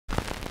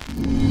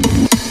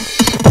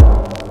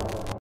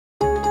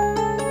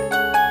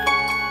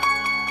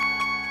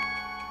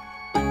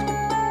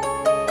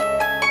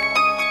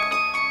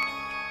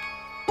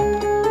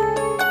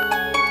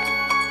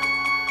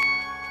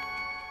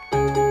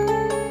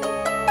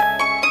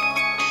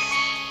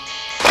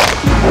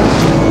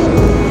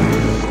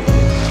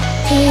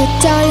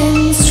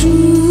darling,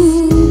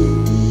 through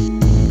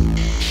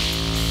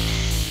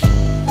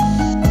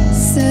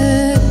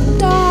the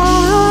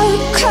dark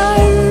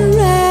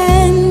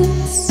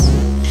currents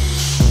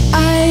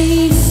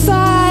I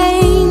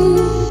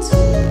find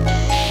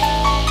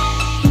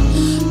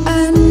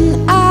an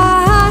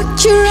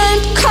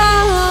accurate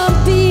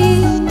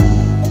copy,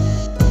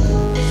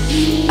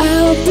 a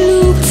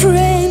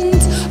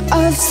blueprint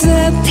of the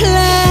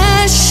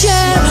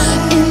pleasure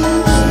in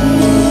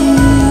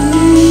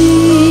me.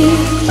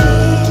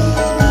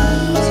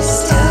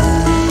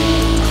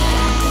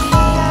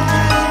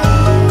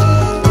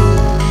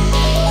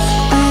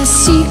 A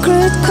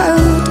secret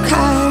code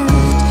carved,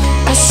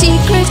 a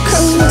secret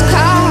code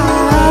carved.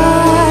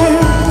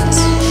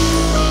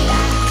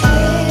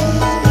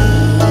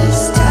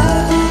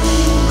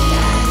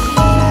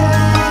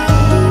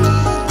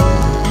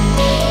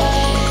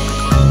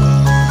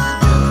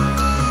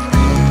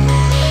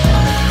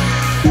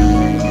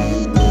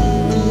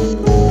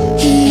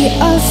 He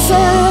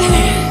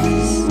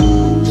offers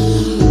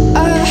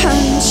a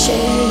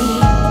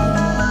handshake,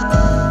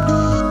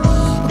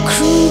 a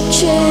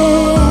crooked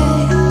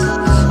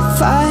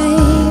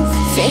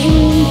 5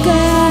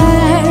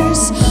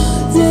 fingers.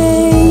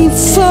 They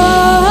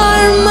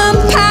form a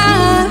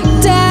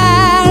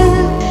pattern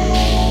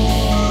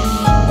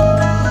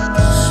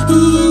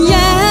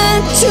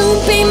yet to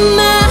be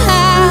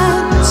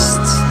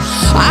matched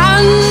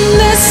on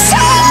the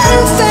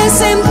surface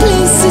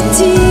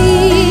simplicity.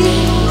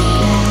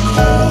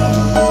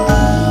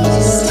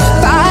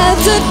 By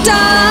the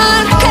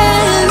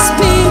darkest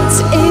bit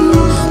in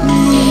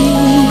me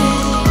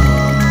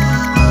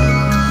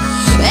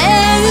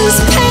is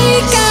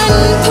pagan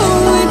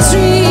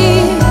poetry.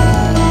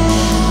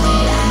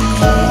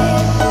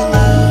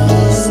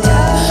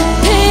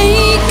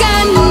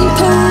 Pagan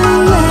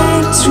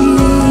poetry.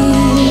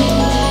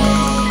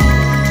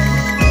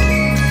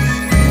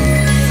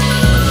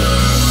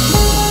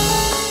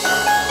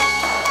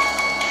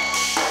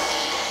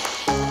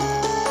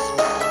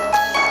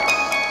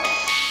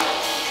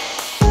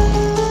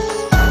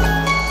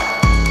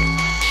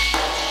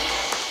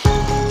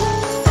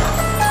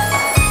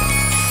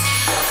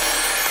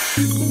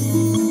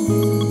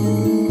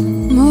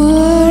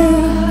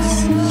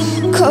 Morse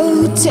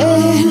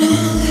coded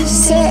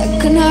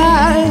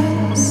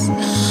signals,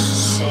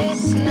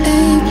 a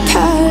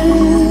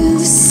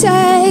pulsate,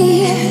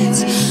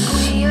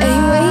 a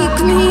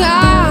wake me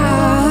up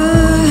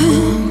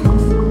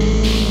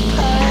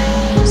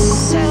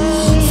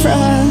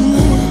from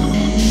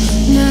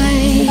my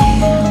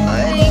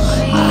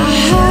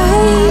hibernation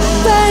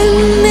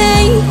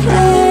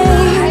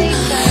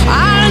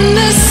on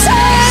the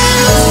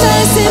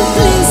surface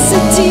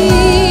simplicity.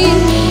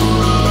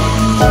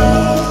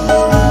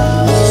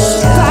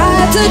 By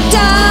the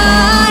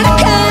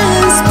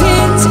darkest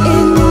pit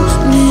in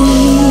me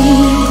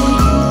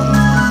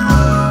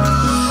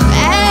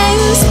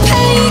is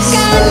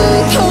pagan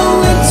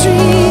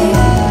poetry.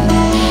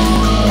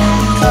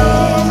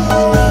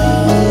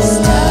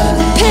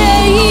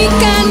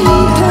 Pagan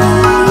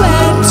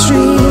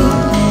poetry.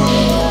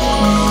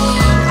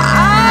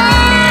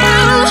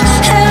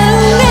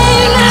 Helen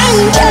and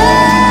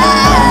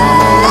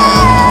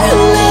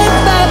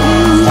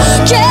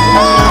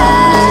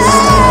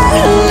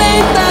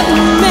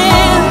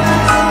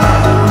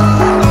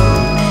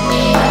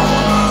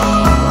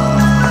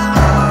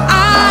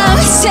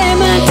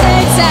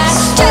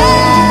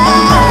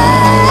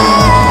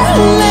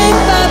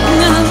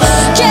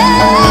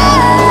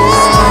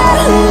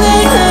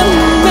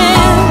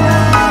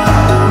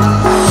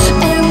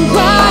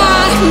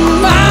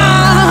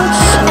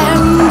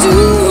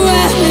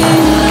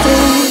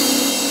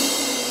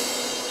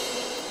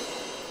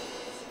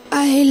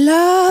I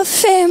love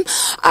him,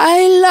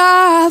 I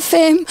love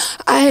him,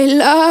 I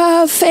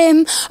love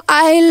him,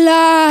 I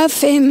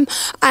love him,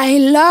 I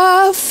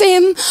love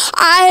him,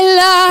 I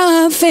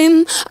love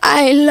him,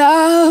 I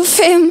love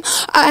him,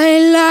 I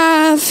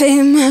love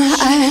him,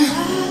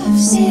 I